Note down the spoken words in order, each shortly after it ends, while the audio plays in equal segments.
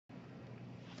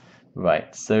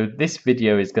Right, so this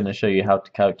video is going to show you how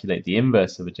to calculate the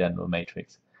inverse of a general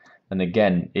matrix. And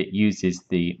again, it uses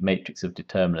the matrix of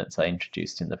determinants I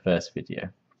introduced in the first video.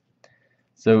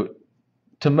 So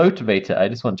to motivate it, I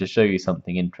just want to show you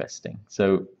something interesting.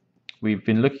 So we've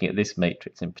been looking at this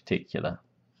matrix in particular.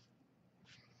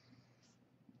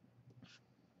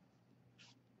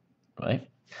 Right?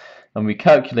 And we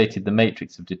calculated the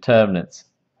matrix of determinants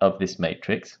of this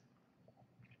matrix,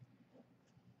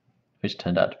 which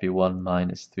turned out to be 1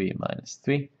 minus 3 minus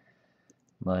 3,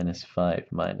 minus 5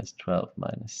 minus 12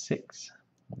 minus 6,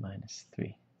 minus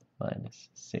 3 minus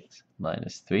 6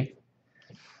 minus 3.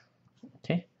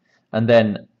 Okay, and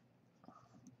then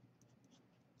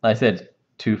I said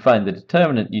to find the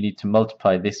determinant you need to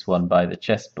multiply this one by the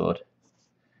chessboard,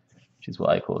 which is what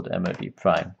I called MOD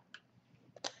prime.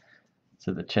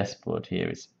 So the chessboard here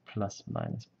is plus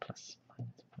minus plus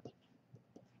minus plus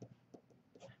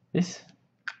this.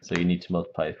 So you need to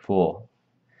multiply 4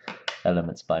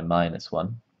 elements by minus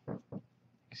 1.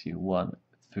 Gives you 1,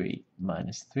 3,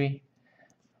 minus 3,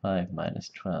 5, minus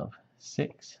 12,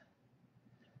 6,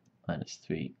 minus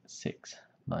 3, 6,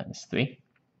 minus 3.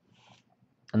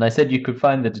 And I said you could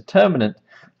find the determinant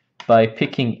by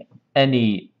picking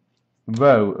any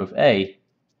row of A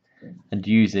and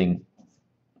using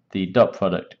the dot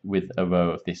product with a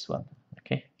row of this one.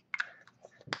 Okay.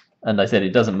 And I said it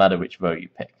doesn't matter which row you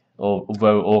pick, or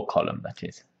row or column, that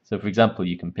is. So for example,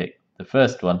 you can pick the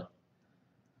first one.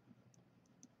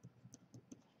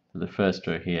 The first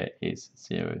row here is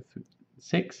 0, 3,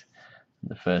 6. And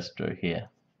the first row here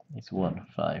is 1,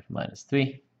 5, minus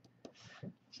 3.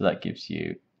 So that gives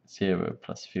you 0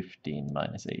 plus 15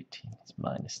 minus 18 is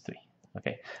minus 3.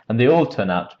 Okay, and they all turn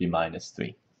out to be minus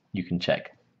 3. You can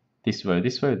check this row,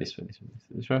 this row, this row, this row,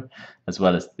 this row, as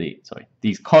well as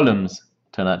these columns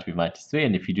turn out to be minus 3,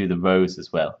 and if you do the rows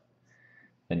as well,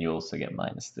 then you also get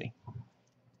minus 3.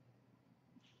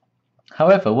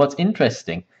 However, what's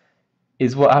interesting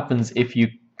is what happens if you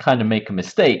kind of make a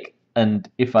mistake, and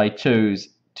if I chose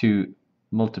to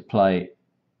multiply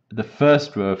the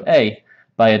first row of A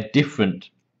by a different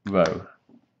row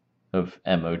of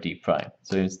MOD prime.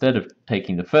 So instead of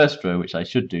taking the first row, which I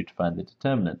should do to find the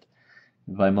determinant,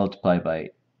 if I multiply by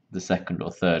the second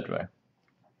or third row.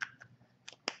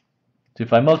 So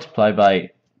if I multiply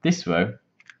by this row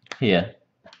here,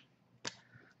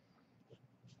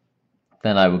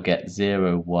 then I will get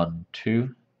 0, 1,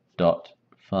 2, dot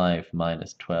 5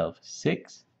 minus 12,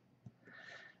 6.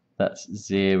 That's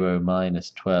 0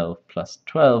 minus 12 plus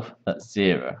 12, that's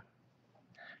 0.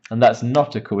 And that's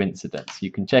not a coincidence.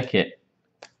 You can check it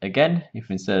again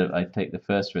if instead of I take the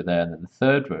first row there and then the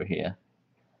third row here,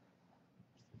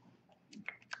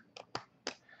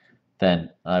 then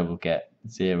I will get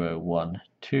 0, 1,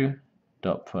 2,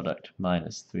 dot product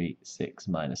minus 3, 6,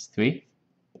 minus 3.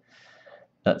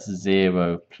 That's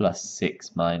 0 plus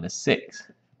 6 minus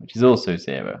 6, which is also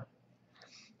 0.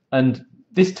 And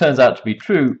this turns out to be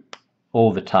true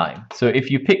all the time. So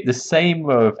if you pick the same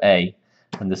row of A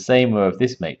and the same row of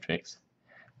this matrix,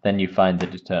 then you find the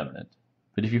determinant.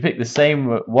 But if you pick the same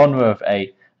one row of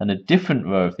A and a different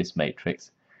row of this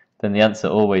matrix, then the answer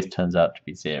always turns out to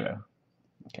be 0.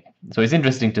 Okay. So it's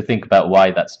interesting to think about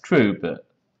why that's true, but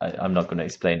I'm not going to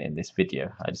explain it in this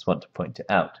video. I just want to point it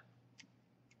out.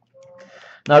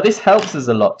 Now this helps us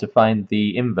a lot to find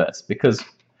the inverse, because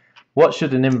what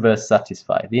should an inverse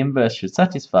satisfy? The inverse should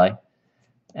satisfy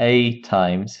A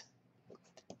times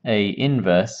A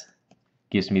inverse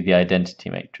gives me the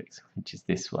identity matrix, which is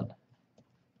this one.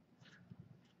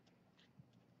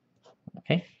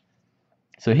 Okay,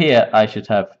 so here I should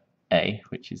have A,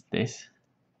 which is this,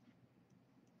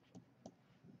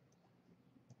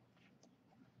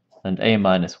 and A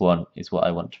minus 1 is what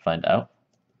I want to find out.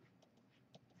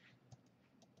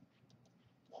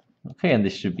 Okay, and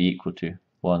this should be equal to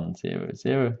 1, 0,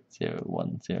 0, 0,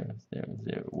 1, 0, 0,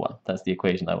 0, 1. That's the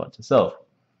equation I want to solve.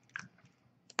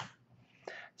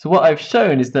 So what I've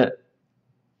shown is that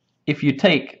if you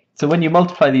take, so when you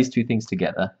multiply these two things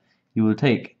together, you will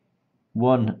take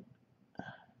one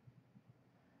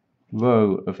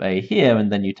row of A here,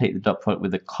 and then you take the dot product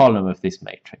with a column of this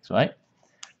matrix, right?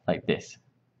 Like this.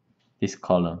 This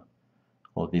column,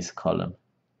 or this column,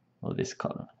 or this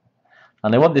column.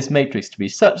 And I want this matrix to be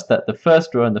such that the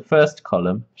first row and the first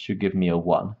column should give me a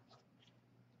 1.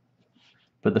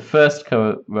 But the first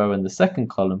row and the second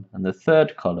column and the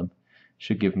third column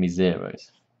should give me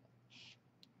 0s.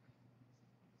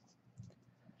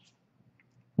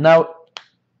 Now,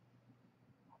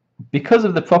 because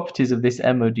of the properties of this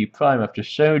MOD prime I've just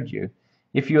showed you,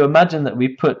 if you imagine that we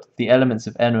put the elements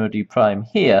of MOD prime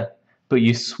here, but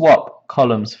you swap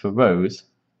columns for rows,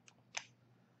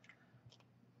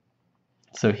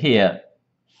 So here,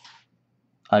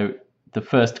 the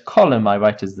first column I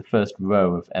write as the first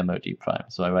row of MOD prime.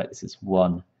 So I write this as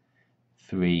 1,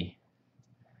 3,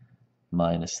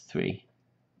 minus 3.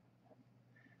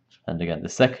 And again, the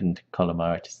second column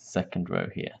I write as the second row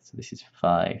here. So this is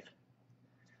 5,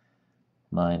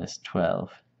 minus 12,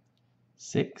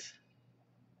 6.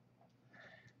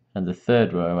 And the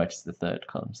third row I write as the third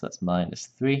column. So that's minus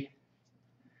 3,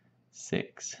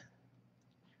 6,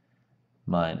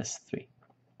 minus 3.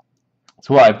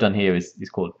 So what I've done here is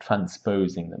called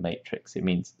transposing the matrix. It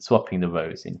means swapping the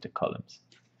rows into columns.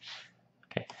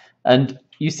 Okay, and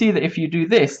you see that if you do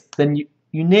this, then you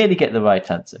nearly get the right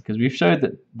answer, because we've showed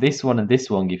that this one and this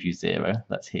one give you 0.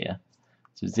 That's here.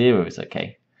 So 0 is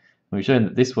okay. And we've shown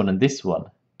that this one and this one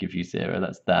give you 0.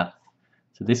 That's that.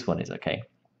 So this one is okay.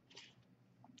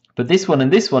 But this one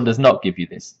and this one does not give you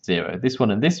this 0. This one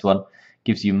and this one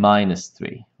gives you minus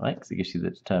 3, right? Because it gives you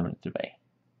the determinant of A.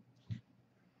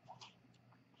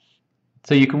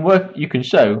 So you can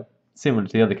show similar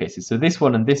to the other cases. So this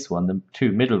one and this one, the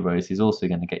two middle rows, is also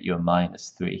going to get you a minus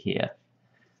 3 here.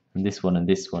 And this one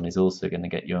is also going to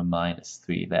get you a minus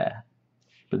 3 there.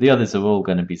 But the others are all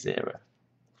going to be 0.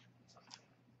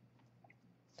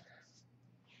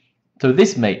 So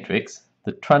this matrix,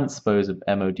 the transpose of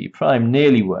MOD prime,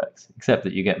 nearly works, except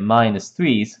that you get minus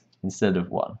 3s instead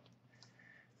of 1.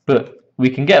 But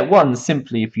we can get 1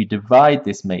 simply if you divide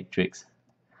this matrix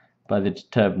by the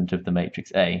determinant of the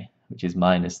matrix A, which is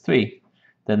minus 3.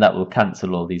 Then that will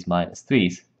cancel all these minus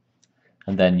 3s,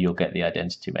 and then you'll get the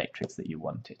identity matrix that you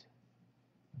wanted.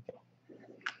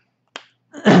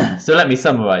 Okay. So let me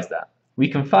summarize that. We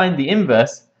can find the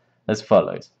inverse as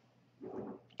follows.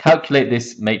 Calculate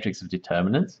this matrix of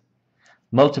determinants,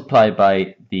 multiply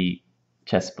by the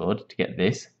chessboard to get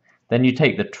this, then you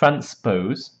take the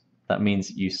transpose, that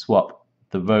means you swap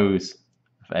the rows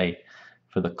of A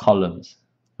for the columns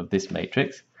of this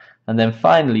matrix, and then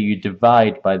finally you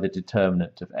divide by the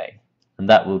determinant of A, and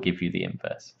that will give you the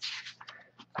inverse.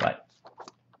 Right.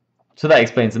 So that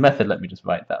explains the method. Let me just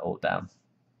write that all down.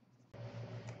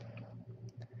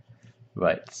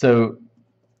 Right, so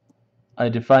I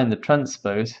define the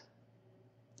transpose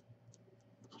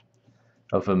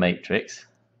of a matrix.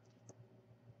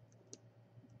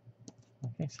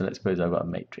 Okay, so let's suppose I've got a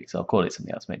matrix. I'll call it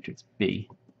something else, matrix B.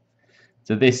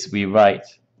 So this we write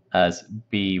as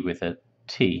B with a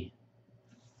T,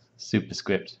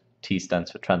 superscript. T stands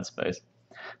for transpose.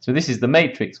 So this is the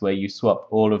matrix where you swap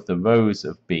all of the rows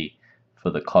of B for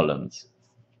the columns.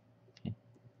 Okay.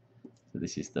 So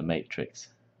this is the matrix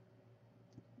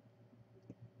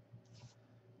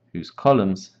whose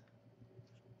columns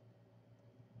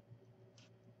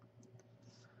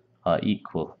are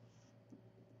equal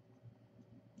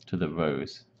to the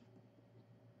rows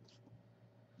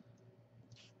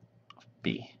of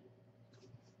B.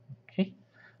 Okay,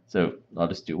 so I'll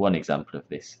just do one example of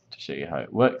this to show you how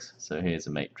it works. So here's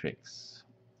a matrix.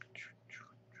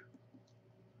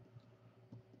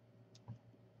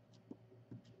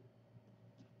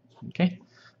 Okay,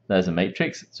 there's a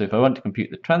matrix. So if I want to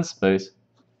compute the transpose,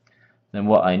 then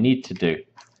what I need to do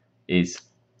is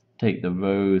take the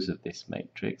rows of this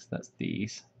matrix, that's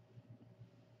these,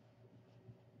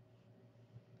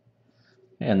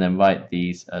 and then write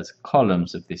these as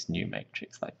columns of this new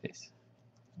matrix like this.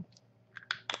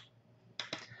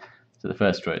 So the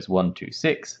first row is 1, 2,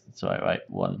 6, so I write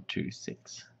 1, 2,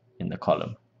 6 in the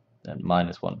column, then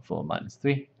minus 1, 4, minus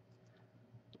 3,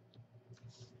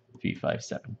 3, 5,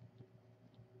 7.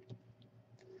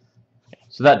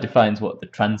 So that defines what the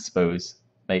transpose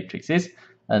matrix is,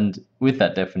 and with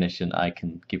that definition I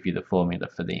can give you the formula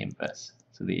for the inverse.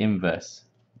 So the inverse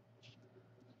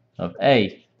of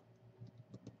A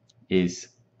is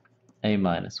A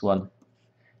minus 1,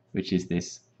 which is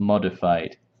this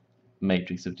modified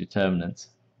matrix of determinants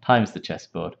times the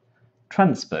chessboard,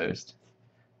 transposed,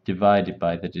 divided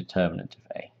by the determinant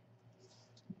of A.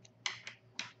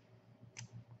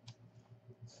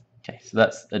 Okay, so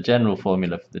that's a general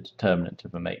formula for the determinant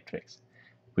of a matrix,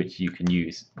 which you can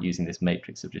use using this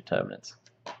matrix of determinants.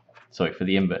 Sorry, for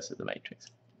the inverse of the matrix,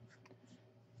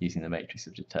 using the matrix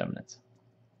of determinants.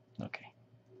 Okay.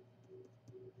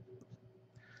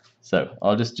 So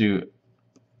I'll just do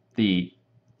the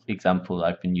example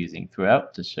I've been using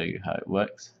throughout to show you how it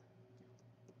works.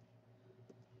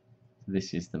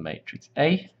 This is the matrix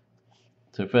A.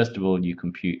 So first of all, you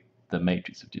compute the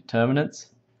matrix of determinants.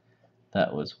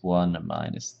 That was 1,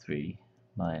 minus 3,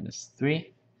 minus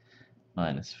 3,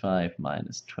 minus 5,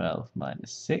 minus 12,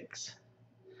 minus 6,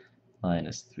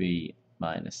 minus 3,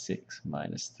 minus 6,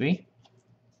 minus 3.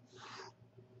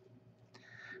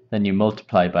 Then you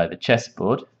multiply by the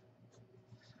chessboard.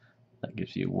 That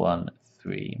gives you 1,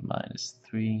 3 minus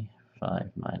 3,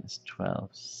 5 minus 12,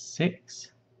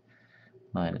 6,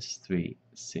 minus 3,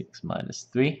 6 minus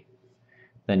 3.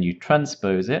 Then you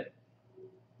transpose it.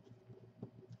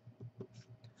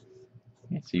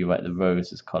 Okay, so you write the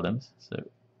rows as columns. So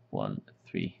 1,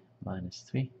 3 minus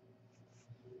 3,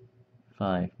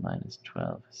 5 minus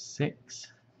 12, 6,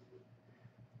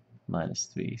 minus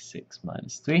 3, 6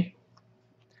 minus 3.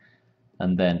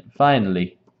 And then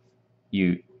finally,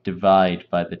 you divide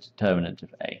by the determinant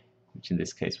of A, which in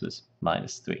this case was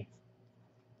minus 3.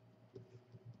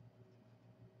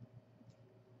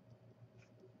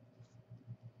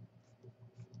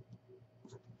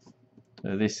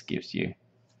 So this gives you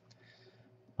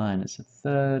minus a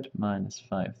third, minus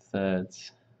 5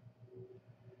 thirds,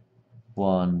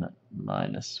 1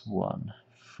 minus 1,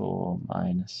 4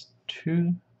 minus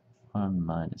 2, 1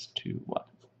 minus 2, 1.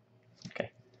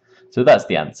 Okay, so that's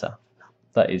the answer.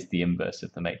 That is the inverse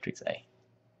of the matrix A.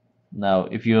 Now,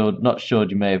 if you're not sure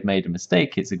you may have made a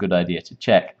mistake, it's a good idea to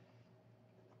check.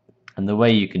 And the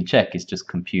way you can check is just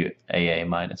compute AA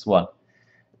minus 1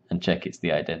 and check it's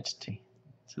the identity.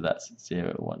 So that's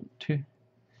 0, 1, 2,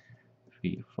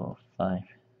 3, 4, 5,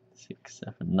 6,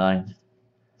 7, 9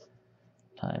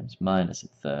 times minus a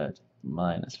third,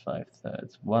 minus 5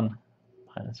 thirds, 1,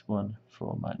 minus 1,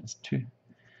 4 minus 2,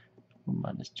 4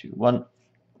 minus 2, 1.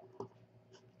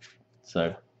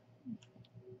 So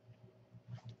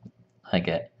I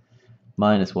get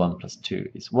minus 1 plus 2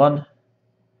 is 1,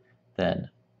 then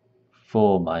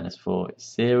 4 minus 4 is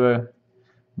 0,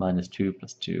 minus 2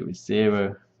 plus 2 is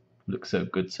 0. Looks so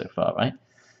good so far, right?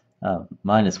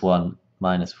 Minus 1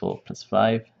 minus 4 plus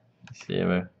 5 is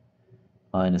 0,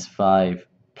 minus 5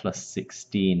 plus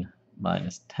 16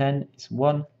 minus 10 is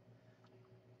 1,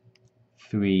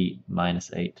 3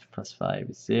 minus 8 plus 5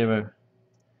 is 0,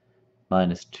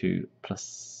 minus 2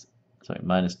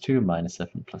 minus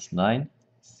 7 plus 9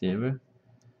 is 0,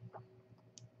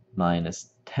 minus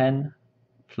 10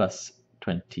 plus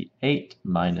 28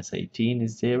 minus 18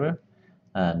 is 0,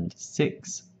 and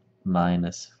 6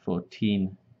 minus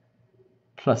 14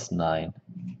 plus 9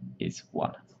 is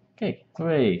 1. Okay,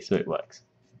 hooray, so it works.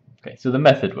 Okay, so the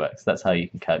method works. That's how you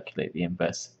can calculate the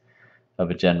inverse of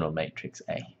a general matrix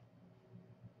A.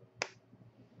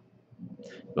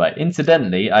 Right,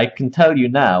 incidentally, I can tell you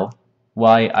now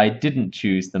why I didn't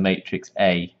choose the matrix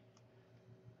A,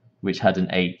 which had an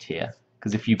 8 here.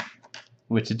 Because if you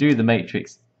were to do the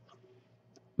matrix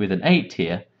with an 8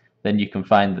 here, then you can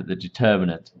find that the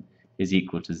determinant is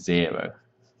equal to 0.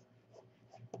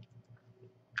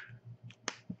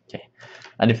 Okay,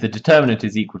 and if the determinant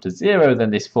is equal to 0, then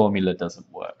this formula doesn't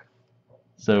work.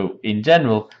 So in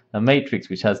general, a matrix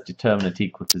which has determinant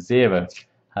equal to 0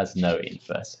 has no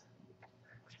inverse.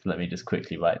 So let me just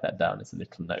quickly write that down as a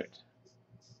little note.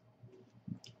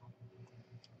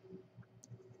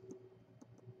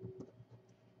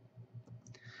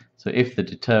 So if the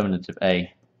determinant of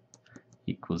A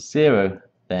equals 0,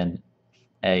 then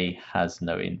A has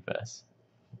no inverse.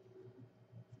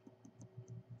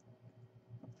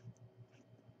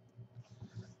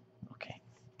 Okay,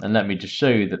 and let me just show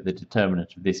you that the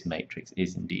determinant of this matrix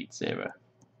is indeed 0.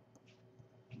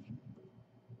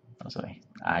 Oh, sorry,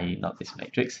 not this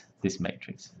matrix, this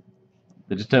matrix.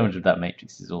 The determinant of that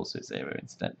matrix is also 0,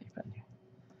 incidentally.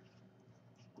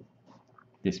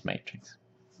 This matrix.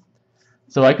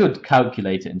 So I could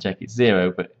calculate it and check it's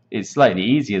 0, but it's slightly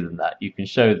easier than that. You can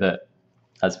show that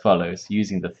as follows,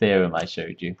 using the theorem I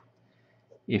showed you.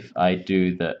 If I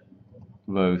do that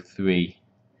row 3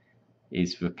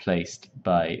 is replaced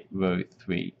by row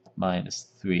 3 minus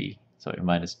 2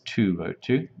 row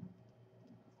 2,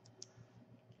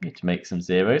 to make some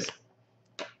zeros.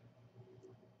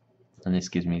 And this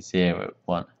gives me 0,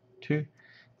 1, 2,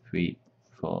 3,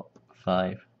 4,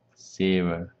 5,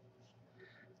 0,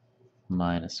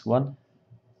 minus 1,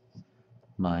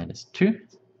 minus 2.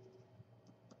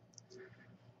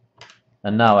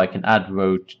 And now I can add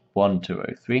row 1 to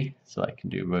row 3, so I can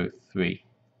do row 3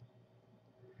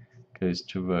 goes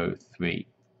to row 3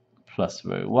 plus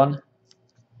row 1.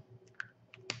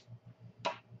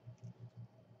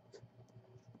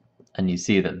 And you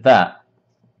see that that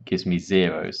gives me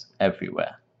zeros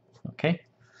everywhere. Okay,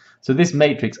 so this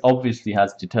matrix obviously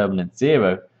has determinant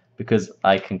 0 because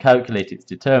I can calculate its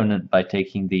determinant by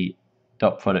taking the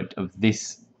dot product of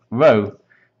this row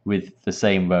with the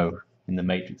same row in the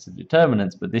matrix of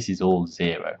determinants, but this is all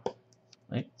 0.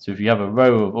 Right? So if you have a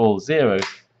row of all zeros,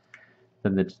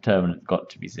 then the determinant got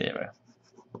to be 0.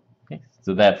 Okay?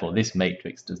 So therefore this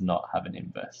matrix does not have an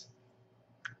inverse.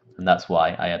 And that's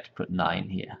why I had to put 9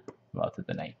 here rather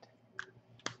than 8.